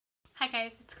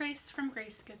guys, it's Grace from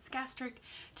Grace Gets Gastric.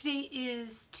 Today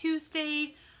is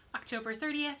Tuesday, October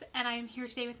 30th, and I'm here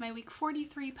today with my week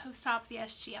 43 post-op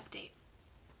VSG update.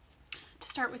 To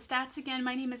start with stats again,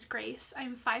 my name is Grace.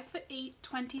 I'm 5'8",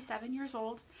 27 years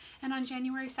old, and on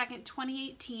January 2nd,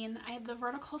 2018, I had the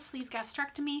Vertical Sleeve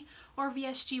Gastrectomy or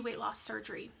VSG weight loss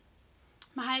surgery.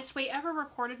 My highest weight ever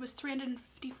recorded was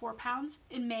 354 pounds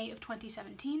in May of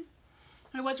 2017.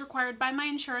 I was required by my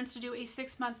insurance to do a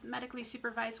 6-month medically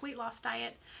supervised weight loss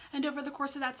diet, and over the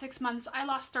course of that 6 months, I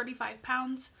lost 35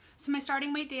 pounds, so my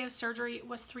starting weight day of surgery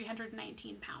was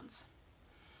 319 pounds.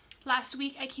 Last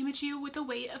week, I came at you with a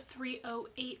weight of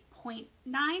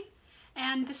 308.9,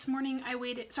 and this morning I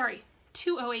weighed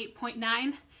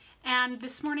 208.9, and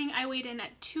this morning I weighed in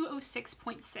at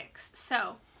 206.6,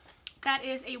 so that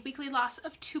is a weekly loss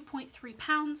of 2.3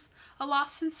 pounds, a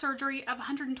loss since surgery of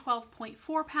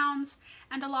 112.4 pounds,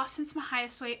 and a loss since my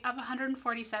highest weight of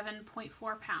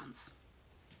 147.4 pounds.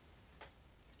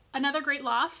 Another great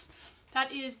loss,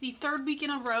 that is the third week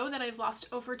in a row that I've lost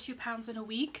over 2 pounds in a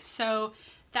week, so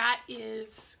that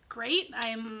is great.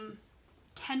 I'm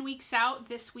 10 weeks out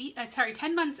this week,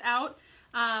 10 months out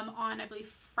on, I believe,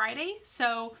 Friday,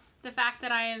 so the fact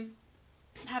that I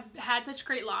have had such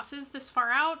great losses this far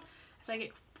out, as I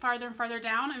get farther and farther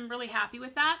down, I'm really happy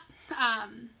with that.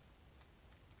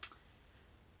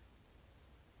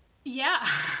 Yeah,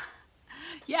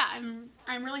 I'm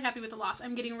really happy with the loss.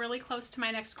 I'm getting really close to my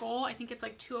next goal. I think it's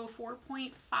like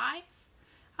 204.5,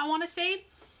 I want to say,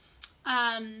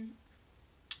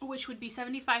 which would be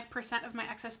 75% of my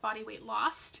excess body weight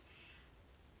lost.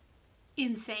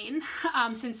 Insane,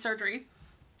 since surgery.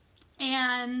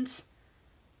 And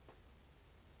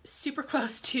super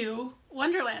close to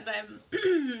Wonderland. I'm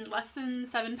less than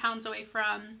 7 pounds away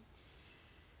from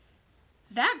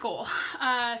that goal.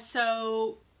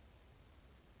 So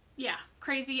yeah,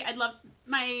 crazy. I'd love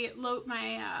my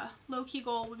low-key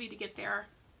goal would be to get there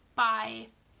by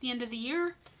the end of the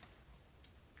year.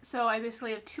 So I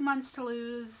basically have 2 months to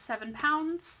lose 7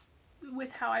 pounds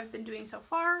with how I've been doing so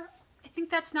far. I think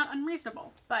that's not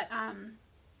unreasonable, but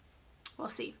we'll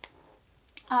see.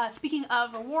 Speaking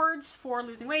of rewards for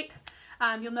losing weight,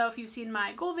 you'll know if you've seen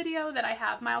my goal video that I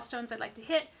have milestones I'd like to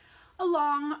hit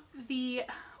along the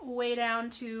way down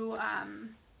to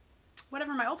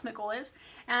whatever my ultimate goal is.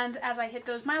 And as I hit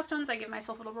those milestones, I give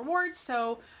myself little rewards.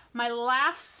 So my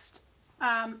last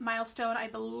milestone, I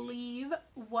believe,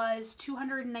 was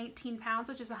 219 pounds,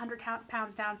 which is 100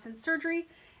 pounds down since surgery.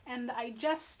 And I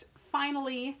just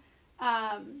finally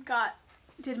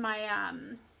did my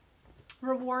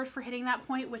reward for hitting that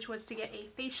point, which was to get a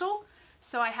facial.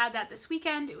 So I had that this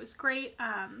weekend. It was great.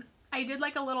 I did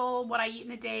like a little what I eat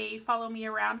in a day, follow me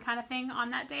around kind of thing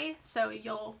on that day. So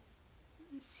you'll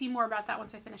see more about that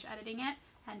once I finish editing it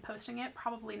and posting it,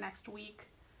 probably next week.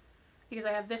 Because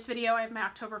I have this video, I have my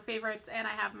October favorites, and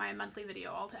I have my monthly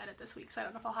video all to edit this week. So I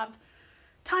don't know if I'll have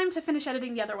time to finish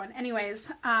editing the other one.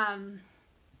 Anyways,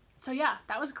 so yeah,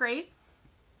 that was great.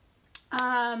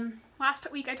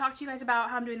 Last week I talked to you guys about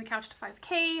how I'm doing the couch to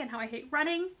 5K and how I hate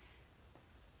running.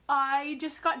 I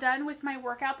just got done with my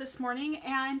workout this morning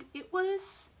and it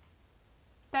was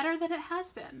better than it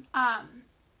has been.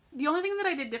 The only thing that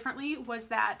I did differently was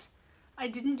that I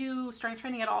didn't do strength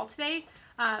training at all today.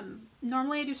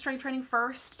 Normally I do strength training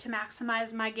first to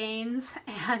maximize my gains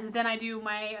and then I do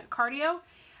my cardio.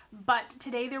 But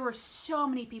today there were so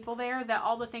many people there that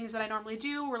all the things that I normally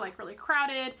do were like really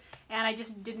crowded and I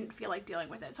just didn't feel like dealing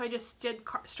with it. So I just did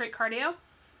straight cardio.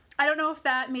 I don't know if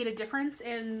that made a difference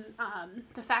in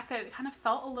the fact that it kind of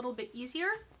felt a little bit easier.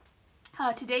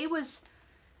 Today was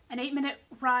an 8-minute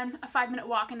run, a 5-minute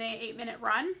walk, and an 8-minute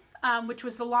run, which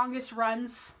was the longest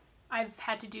runs I've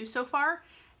had to do so far.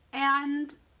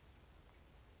 And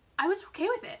I was okay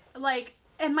with it.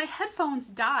 And my headphones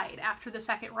died after the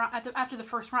second run, after the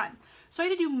first run. So I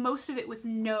had to do most of it with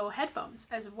no headphones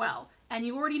as well. And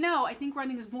you already know, I think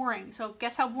running is boring. So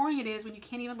guess how boring it is when you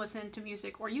can't even listen to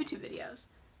music or YouTube videos.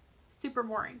 Super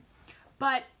boring.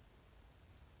 But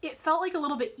it felt like a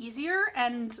little bit easier.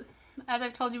 And as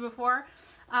I've told you before,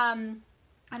 I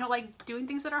don't like doing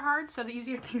things that are hard. So the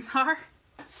easier things are,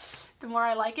 the more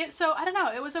I like it. So I don't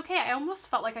know, it was okay. I almost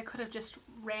felt like I could have just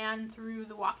ran through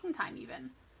the walking time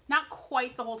even. Not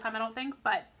quite the whole time, I don't think,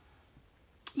 but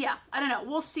yeah, I don't know.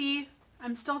 We'll see.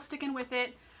 I'm still sticking with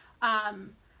it.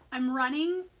 I'm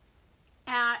running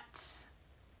at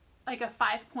like a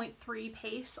 5.3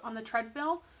 pace on the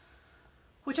treadmill,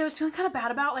 which I was feeling kind of bad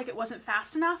about, like it wasn't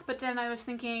fast enough, but then I was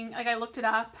thinking, like I looked it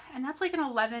up, and that's like an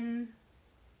 11,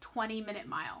 20-minute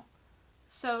mile.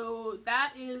 So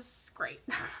that is great.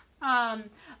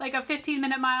 Like a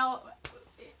 15-minute mile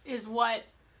is what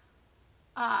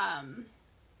I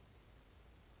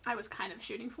was kind of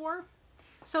shooting for.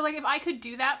 So like if I could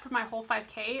do that for my whole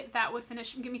 5K, that would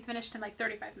get me finished in like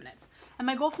 35 minutes. And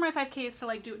my goal for my 5K is to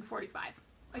like do it in 45.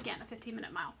 Again, a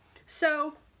 15-minute mile.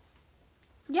 So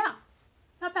yeah,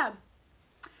 not bad.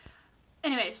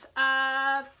 Anyways,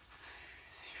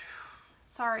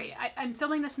 sorry, I'm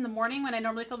filming this in the morning when I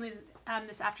normally film these in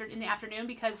the afternoon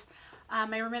because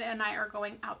my roommate and I are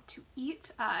going out to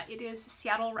eat. It is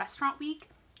Seattle Restaurant Week,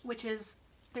 which is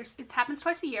it happens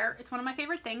twice a year. It's one of my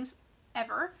favorite things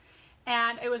ever.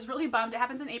 And it was really bummed. It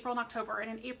happens in April and October.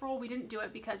 And in April, we didn't do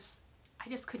it because I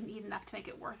just couldn't eat enough to make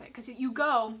it worth it. Because you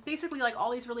go, basically, like all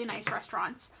these really nice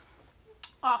restaurants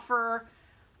offer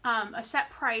a set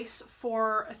price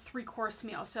for a 3-course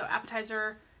meal. So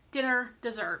appetizer, dinner,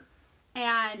 dessert.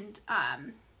 And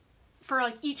for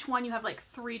like each one, you have like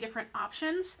 3 different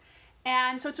options.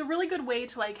 And so it's a really good way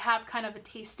to like have kind of a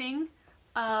tasting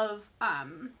of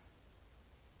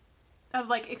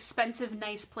like expensive,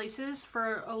 nice places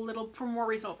for more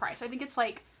reasonable price. I think it's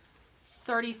like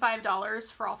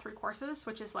 $35 for all 3 courses,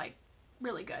 which is like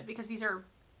really good because these are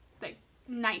like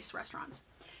nice restaurants.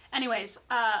 Anyways,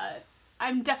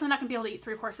 I'm definitely not gonna be able to eat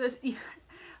 3 courses, but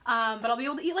I'll be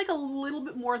able to eat like a little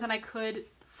bit more than I could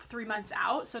 3 months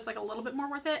out. So it's like a little bit more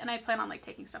worth it. And I plan on like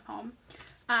taking stuff home.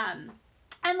 And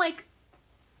like,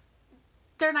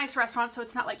 they're nice restaurants, so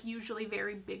it's not like usually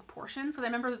very big portions. So I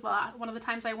remember one of the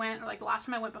times I went, or like the last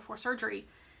time I went before surgery,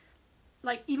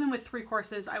 like even with 3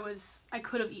 courses, I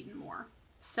could have eaten more.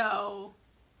 So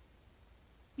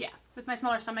yeah, with my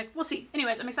smaller stomach, we'll see.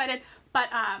 Anyways, I'm excited, but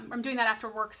I'm doing that after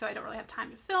work, so I don't really have time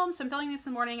to film. So I'm filming this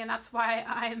in the morning, and that's why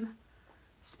I'm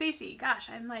spacey. Gosh,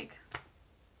 I'm like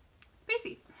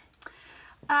spacey.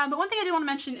 But one thing I did want to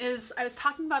mention is I was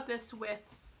talking about this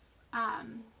with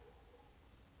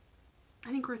I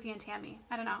think Ruthie and Tammy.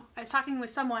 I don't know. I was talking with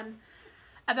someone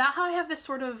about how I have this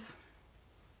sort of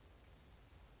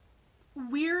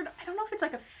weird, I don't know if it's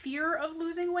like a fear of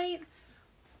losing weight,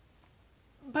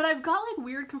 but I've got like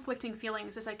weird conflicting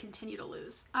feelings as I continue to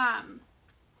lose. I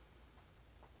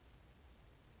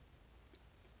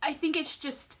think it's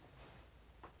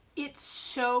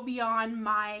so beyond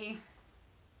my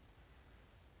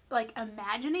like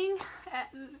imagining.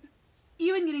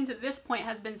 Even getting to this point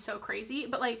has been so crazy,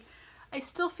 but like I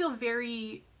still feel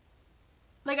very,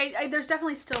 like, there's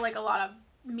definitely still, like, a lot of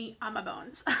meat on my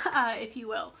bones, if you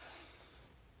will.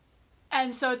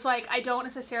 And so it's, like, I don't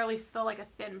necessarily feel like a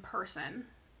thin person,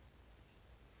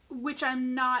 which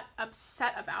I'm not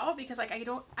upset about, because, like, I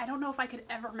don't know if I could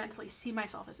ever mentally see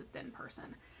myself as a thin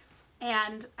person.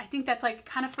 And I think that's, like,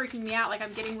 kind of freaking me out. Like,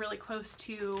 I'm getting really close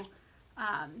to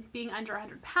being under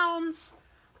 100 pounds.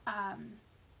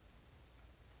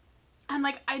 And,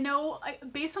 like, I know,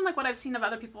 based on, like, what I've seen of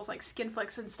other people's, like, skin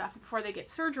flicks and stuff before they get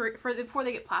surgery, before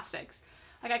they get plastics,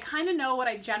 like, I kind of know what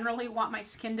I generally want my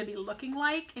skin to be looking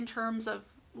like in terms of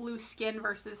loose skin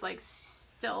versus, like,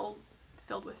 still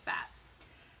filled with fat.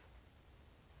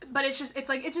 But it's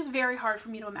just very hard for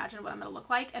me to imagine what I'm going to look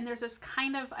like. And there's this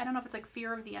kind of, I don't know if it's, like,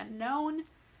 fear of the unknown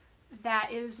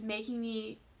that is making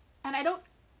me, and I don't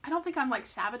think I'm, like,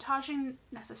 sabotaging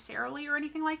necessarily or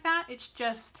anything like that. It's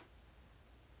just,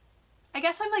 I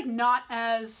guess I'm, like, not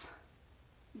as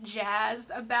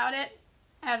jazzed about it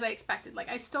as I expected. Like,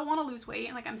 I still want to lose weight,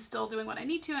 and, like, I'm still doing what I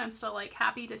need to, and I'm still, like,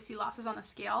 happy to see losses on the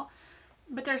scale.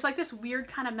 But there's, like, this weird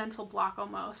kind of mental block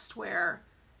almost where,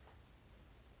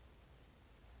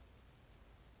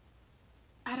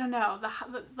 I don't know,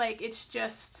 like, it's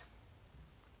just,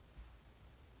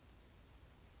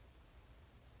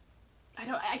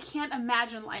 I can't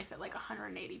imagine life at, like,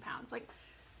 180 pounds. Like,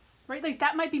 right? Like,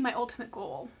 that might be my ultimate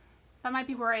goal. That might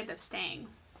be where I end up staying.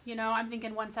 You know, I'm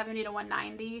thinking 170 to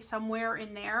 190, somewhere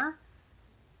in there.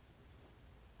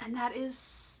 And that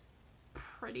is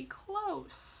pretty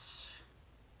close.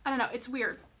 I don't know. It's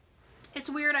weird.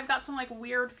 It's weird. I've got some, like,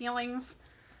 weird feelings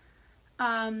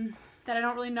that I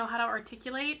don't really know how to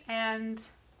articulate. And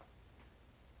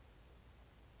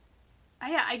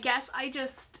yeah, I guess I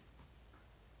just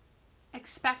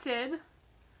expected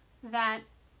that,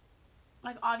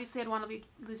 like, obviously I'd want to be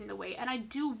losing the weight, and I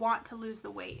do want to lose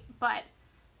the weight, but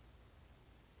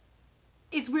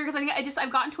it's weird because I think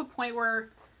I've gotten to a point where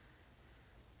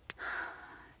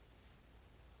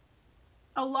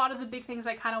a lot of the big things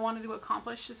I kind of wanted to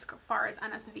accomplish as far as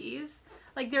NSVs,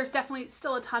 like, there's definitely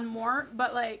still a ton more,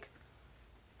 but, like,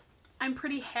 I'm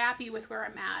pretty happy with where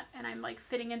I'm at, and I'm, like,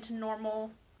 fitting into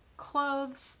normal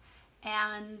clothes,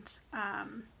 and,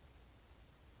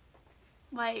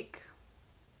 like,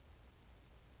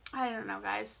 I don't know,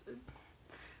 guys.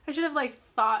 I should have, like,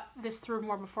 thought this through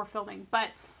more before filming.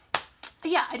 But,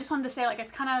 yeah, I just wanted to say, like,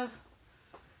 it's kind of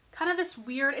kind of this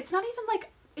weird, it's not even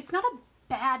like, it's not a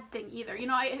bad thing either. You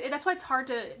know, that's why it's hard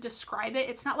to describe it.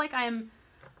 It's not like I'm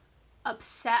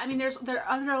upset. I mean, there's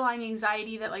underlying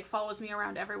anxiety that like follows me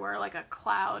around everywhere, like a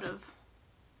cloud of,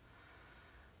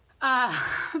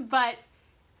 but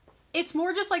it's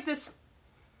more just like this,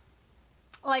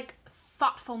 like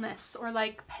thoughtfulness or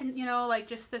like, you know, like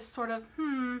just this sort of,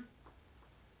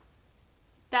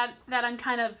 that I'm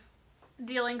kind of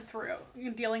dealing with.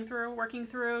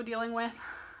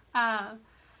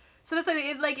 So that's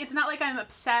like, it's not like I'm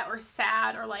upset or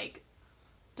sad or like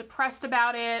depressed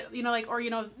about it, you know, like, or, you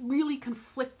know, really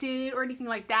conflicted or anything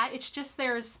like that. It's just,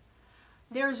 there's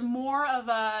more of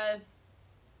a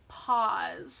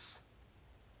pause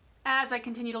as I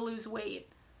continue to lose weight,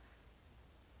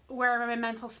 where I'm in my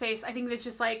mental space. I think that's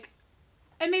just like,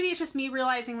 and maybe it's just me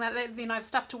realizing that, you know, I have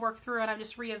stuff to work through and I'm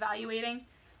just reevaluating,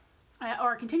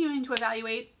 or continuing to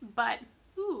evaluate, but,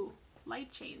 ooh,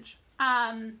 light change.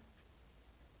 But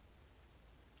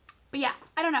yeah,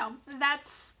 I don't know.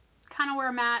 That's kind of where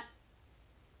I'm at.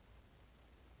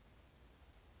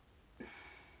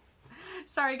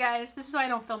 Sorry guys, this is why I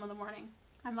don't film in the morning.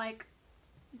 I'm like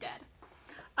dead.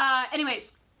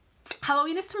 Anyways,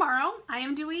 Halloween is tomorrow. I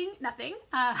am doing nothing.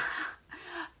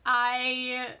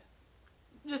 I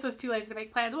just was too lazy to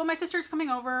make plans. Well, my sister's coming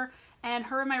over and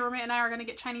her and my roommate and I are going to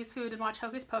get Chinese food and watch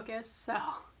Hocus Pocus, so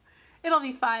it'll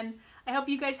be fun. I hope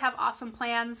you guys have awesome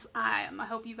plans. I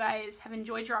hope you guys have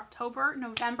enjoyed your October.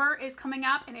 November is coming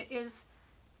up and it is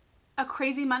a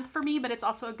crazy month for me, but it's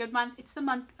also a good month. It's the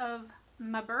month of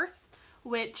my birth,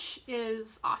 which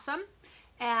is awesome.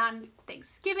 And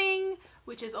Thanksgiving,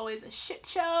 which is always a shit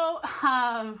show.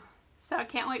 So I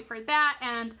can't wait for that.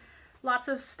 And lots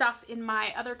of stuff in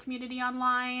my other community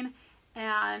online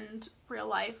and real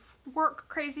life work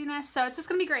craziness. So it's just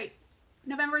going to be great.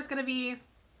 November is going to be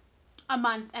a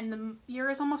month and the year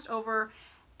is almost over.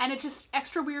 And it's just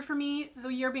extra weird for me, the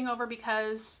year being over,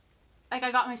 because like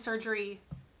I got my surgery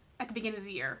at the beginning of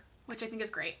the year, which I think is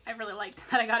great. I really liked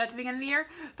that I got it at the beginning of the year,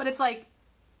 but it's like,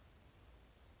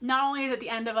 not only is it the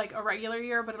end of like a regular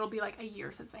year, but it'll be like a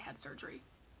year since I had surgery.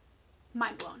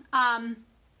 Mind blown.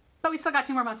 But we still got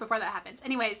 2 more months before that happens.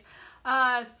 Anyways,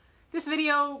 this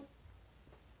video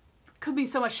could be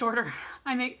so much shorter.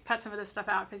 I may cut some of this stuff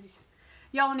out because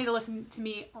y'all need to listen to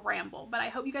me ramble, but I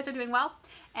hope you guys are doing well.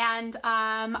 And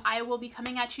I will be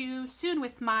coming at you soon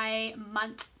with my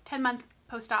 10-month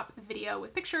post-op video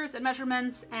with pictures and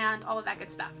measurements and all of that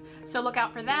good stuff. So look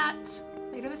out for that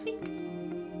later this week.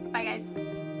 Bye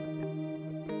guys.